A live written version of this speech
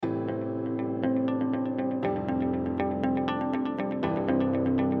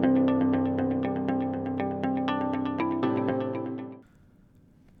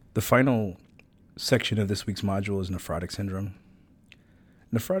The final section of this week's module is nephrotic syndrome.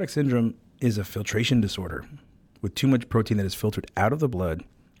 Nephrotic syndrome is a filtration disorder with too much protein that is filtered out of the blood,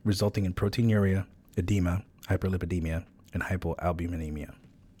 resulting in proteinuria, edema, hyperlipidemia, and hypoalbuminemia.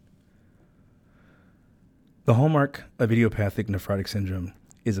 The hallmark of idiopathic nephrotic syndrome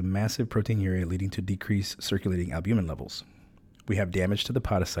is a massive proteinuria leading to decreased circulating albumin levels. We have damage to the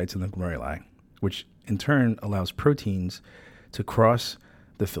podocytes in the glomeruli, which in turn allows proteins to cross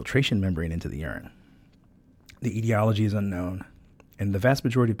the filtration membrane into the urine. The etiology is unknown, and the vast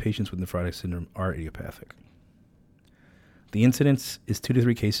majority of patients with nephrotic syndrome are idiopathic. The incidence is 2 to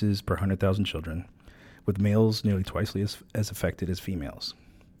 3 cases per 100,000 children, with males nearly twice as affected as females.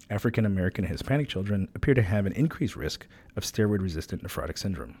 African American and Hispanic children appear to have an increased risk of steroid-resistant nephrotic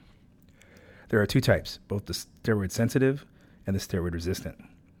syndrome. There are 2 types, both the steroid-sensitive and the steroid-resistant.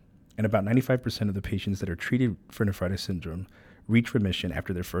 And about 95% of the patients that are treated for nephrotic syndrome reach remission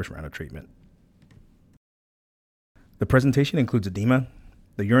after their first round of treatment. The presentation includes edema.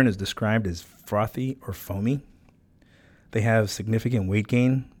 The urine is described as frothy or foamy. They have significant weight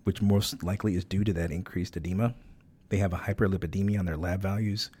gain, which most likely is due to that increased edema. They have a hyperlipidemia on their lab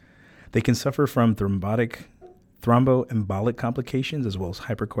values. They can suffer from thromboembolic complications as well as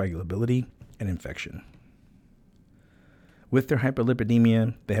hypercoagulability and infection. With their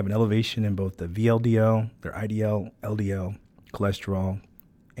hyperlipidemia, they have an elevation in both the VLDL, their IDL, LDL, cholesterol,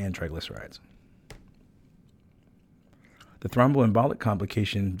 and triglycerides. The thromboembolic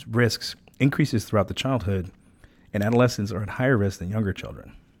complications risks increases throughout the childhood, and adolescents are at higher risk than younger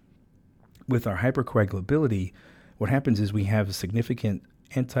children. With our hypercoagulability, what happens is we have significant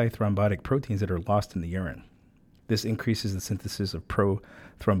antithrombotic proteins that are lost in the urine. This increases the synthesis of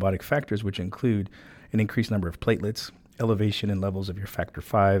pro-thrombotic factors, which include an increased number of platelets, elevation in levels of your factor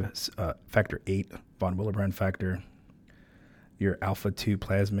 5, factor 8, von Willebrand factor, your alpha-2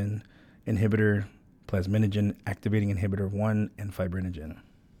 plasmin inhibitor, plasminogen activating inhibitor 1, and fibrinogen.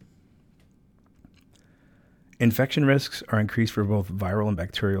 Infection risks are increased for both viral and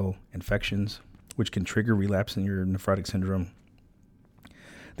bacterial infections, which can trigger relapse in your nephrotic syndrome.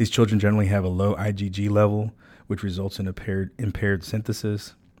 These children generally have a low IgG level, which results in impaired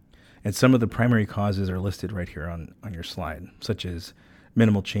synthesis. And some of the primary causes are listed right here on your slide, such as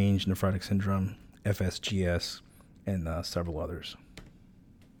minimal change nephrotic syndrome, FSGS, and several others.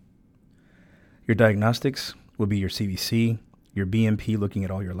 Your diagnostics will be your CBC, your BMP looking at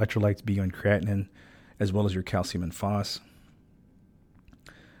all your electrolytes, BU and creatinine, as well as your calcium and phos.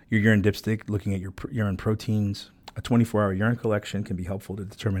 Your urine dipstick looking at your urine proteins. A 24-hour urine collection can be helpful to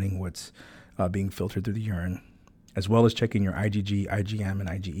determining what's being filtered through the urine, as well as checking your IgG, IgM, and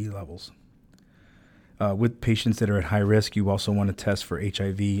IgE levels. With patients that are at high risk, you also want to test for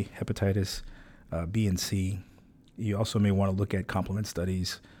HIV, hepatitis B and C. You also may want to look at complement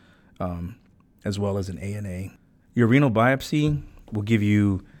studies, as well as an ANA. Your renal biopsy will give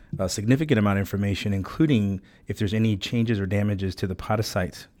you a significant amount of information, including if there's any changes or damages to the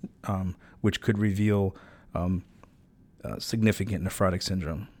podocytes, which could reveal significant nephrotic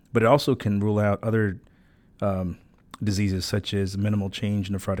syndrome. But it also can rule out other diseases such as minimal change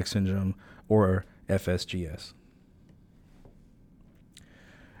nephrotic syndrome or FSGS.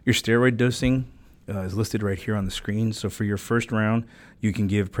 Your steroid dosing is listed right here on the screen. So for your first round, you can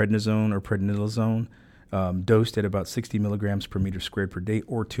give prednisone or prednisolone dosed at about 60 milligrams per meter squared per day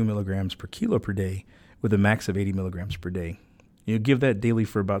or 2 milligrams per kilo per day with a max of 80 milligrams per day. You give that daily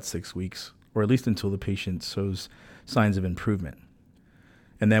for about 6 weeks, or at least until the patient shows signs of improvement.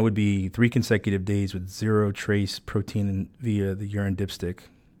 And that would be 3 consecutive days with 0 trace protein via the urine dipstick,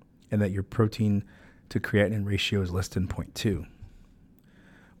 and that your protein to creatinine ratio is less than 0.2.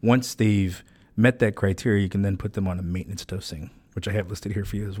 Once they've met that criteria, you can then put them on a maintenance dosing, which I have listed here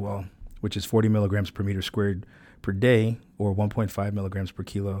for you as well, which is 40 milligrams per meter squared per day or 1.5 milligrams per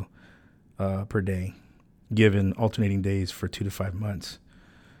kilo per day, given alternating days for 2 to 5 months.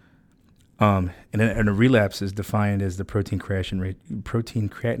 And a relapse is defined as the protein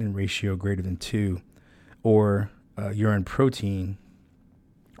creatinine ratio greater than 2, or urine protein,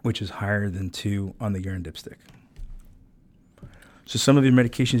 which is higher than 2 on the urine dipstick. So some of the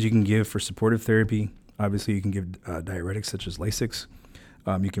medications you can give for supportive therapy, obviously you can give diuretics such as Lasix.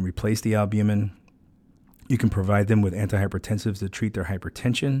 You can replace the albumin. You can provide them with antihypertensives to treat their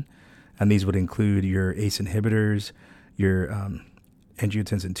hypertension, and these would include your ACE inhibitors, your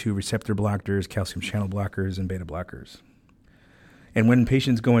angiotensin II receptor blockers, calcium channel blockers, and beta blockers. And when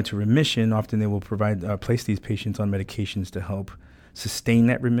patients go into remission, often they will place these patients on medications to help sustain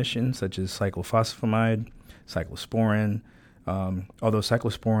that remission, such as cyclophosphamide, cyclosporin. Although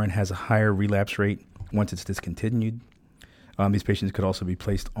cyclosporin has a higher relapse rate once it's discontinued, These patients could also be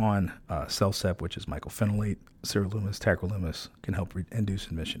placed on CellCept, which is mycophenolate, sirolimus, tacrolimus, can help induce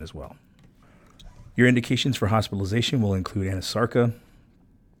admission as well. Your indications for hospitalization will include anasarca,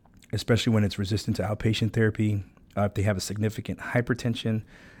 especially when it's resistant to outpatient therapy. If they have a significant hypertension,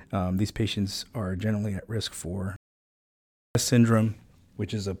 these patients are generally at risk for syndrome,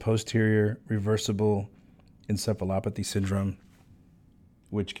 which is a posterior reversible encephalopathy syndrome,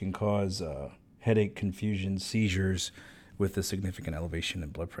 which can cause headache, confusion, seizures with a significant elevation in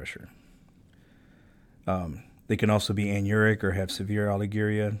blood pressure. They can also be anuric or have severe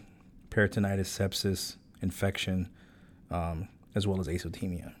oliguria, peritonitis, sepsis, infection, as well as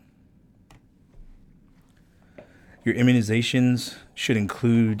azotemia. Your immunizations should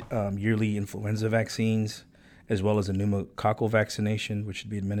include yearly influenza vaccines, as well as a pneumococcal vaccination, which should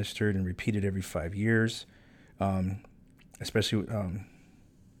be administered and repeated every 5 years, especially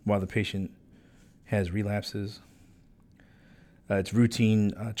while the patient has relapses. It's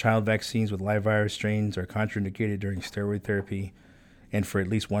routine child vaccines with live virus strains are contraindicated during steroid therapy and for at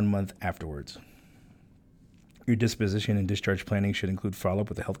least 1 month afterwards. Your disposition and discharge planning should include follow-up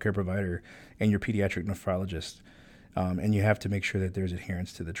with the healthcare provider and your pediatric nephrologist, and you have to make sure that there's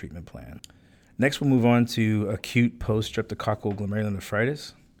adherence to the treatment plan. Next, we'll move on to acute post-streptococcal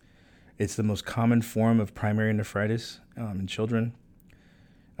glomerulonephritis. It's the most common form of primary nephritis in children.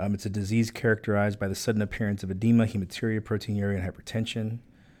 It's a disease characterized by the sudden appearance of edema, hematuria, proteinuria, and hypertension.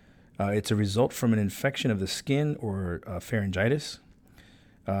 It's a result from an infection of the skin or pharyngitis.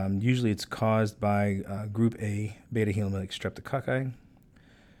 Usually it's caused by group A beta hemolytic streptococci.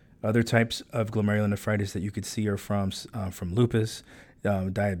 Other types of glomerulonephritis that you could see are from lupus,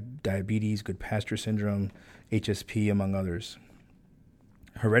 diabetes, Goodpasture syndrome, HSP, among others.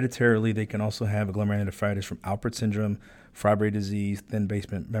 Hereditarily, they can also have a glomerulonephritis from Alport syndrome, Fabry disease, thin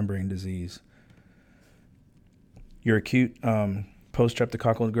basement membrane disease. Your acute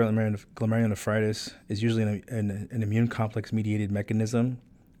post-streptococcal glomerulonephritis is usually an immune complex-mediated mechanism,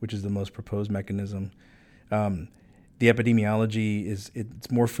 which is the most proposed mechanism. The epidemiology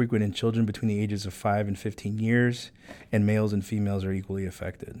it's more frequent in children between the ages of 5 and 15 years, and males and females are equally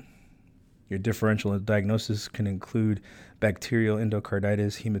affected. Your differential diagnosis can include bacterial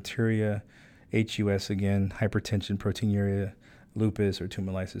endocarditis, hematuria, HUS again, hypertension, proteinuria, lupus, or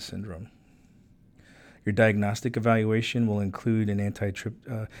tumor-lysis syndrome. Your diagnostic evaluation will include an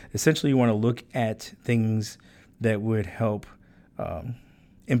essentially you want to look at things that would help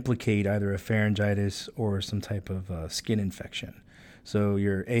implicate either a pharyngitis or some type of skin infection. So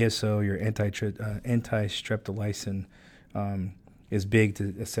your ASO, your anti-streptolysin, is big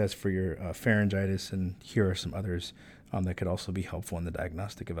to assess for your pharyngitis, and here are some others that could also be helpful in the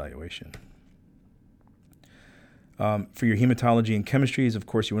diagnostic evaluation. For your hematology and chemistries, of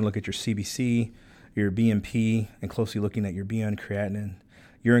course, you want to look at your CBC, your BMP, and closely looking at your BUN creatinine.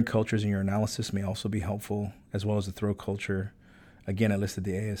 Urine cultures and your analysis may also be helpful, as well as the throat culture. Again, I listed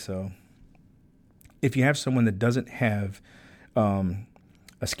the ASO. If you have someone that doesn't have a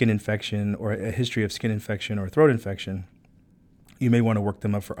skin infection or a history of skin infection or throat infection, you may want to work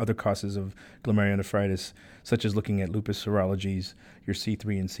them up for other causes of glomerulonephritis, such as looking at lupus serologies, your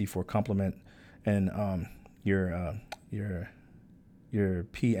C3 and C4 complement, and your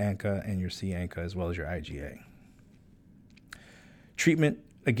P-ANCA and your C-ANCA, as well as your IgA. Treatment,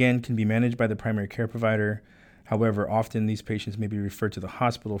 again, can be managed by the primary care provider. However, often these patients may be referred to the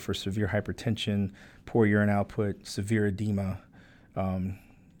hospital for severe hypertension, poor urine output, severe edema,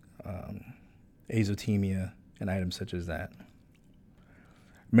 azotemia, and items such as that.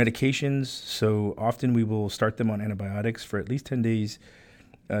 Medications, so often we will start them on antibiotics for at least 10 days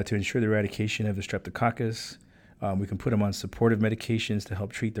to ensure the eradication of the streptococcus. We can put them on supportive medications to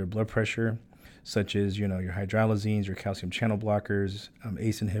help treat their blood pressure, such as your hydralazines, your calcium channel blockers,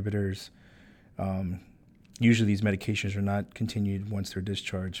 ACE inhibitors. Usually these medications are not continued once they're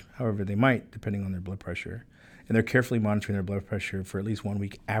discharged. However, they might, depending on their blood pressure. And they're carefully monitoring their blood pressure for at least 1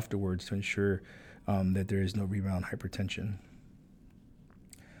 week afterwards to ensure that there is no rebound hypertension.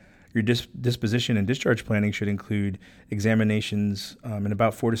 Your disposition and discharge planning should include examinations in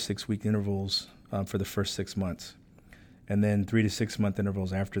about 4 to 6 week intervals for the first 6 months, and then 3 to 6 month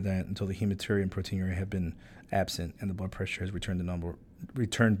intervals after that until the hematuria and proteinuria have been absent and the blood pressure has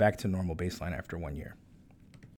returned back to normal baseline after 1 year.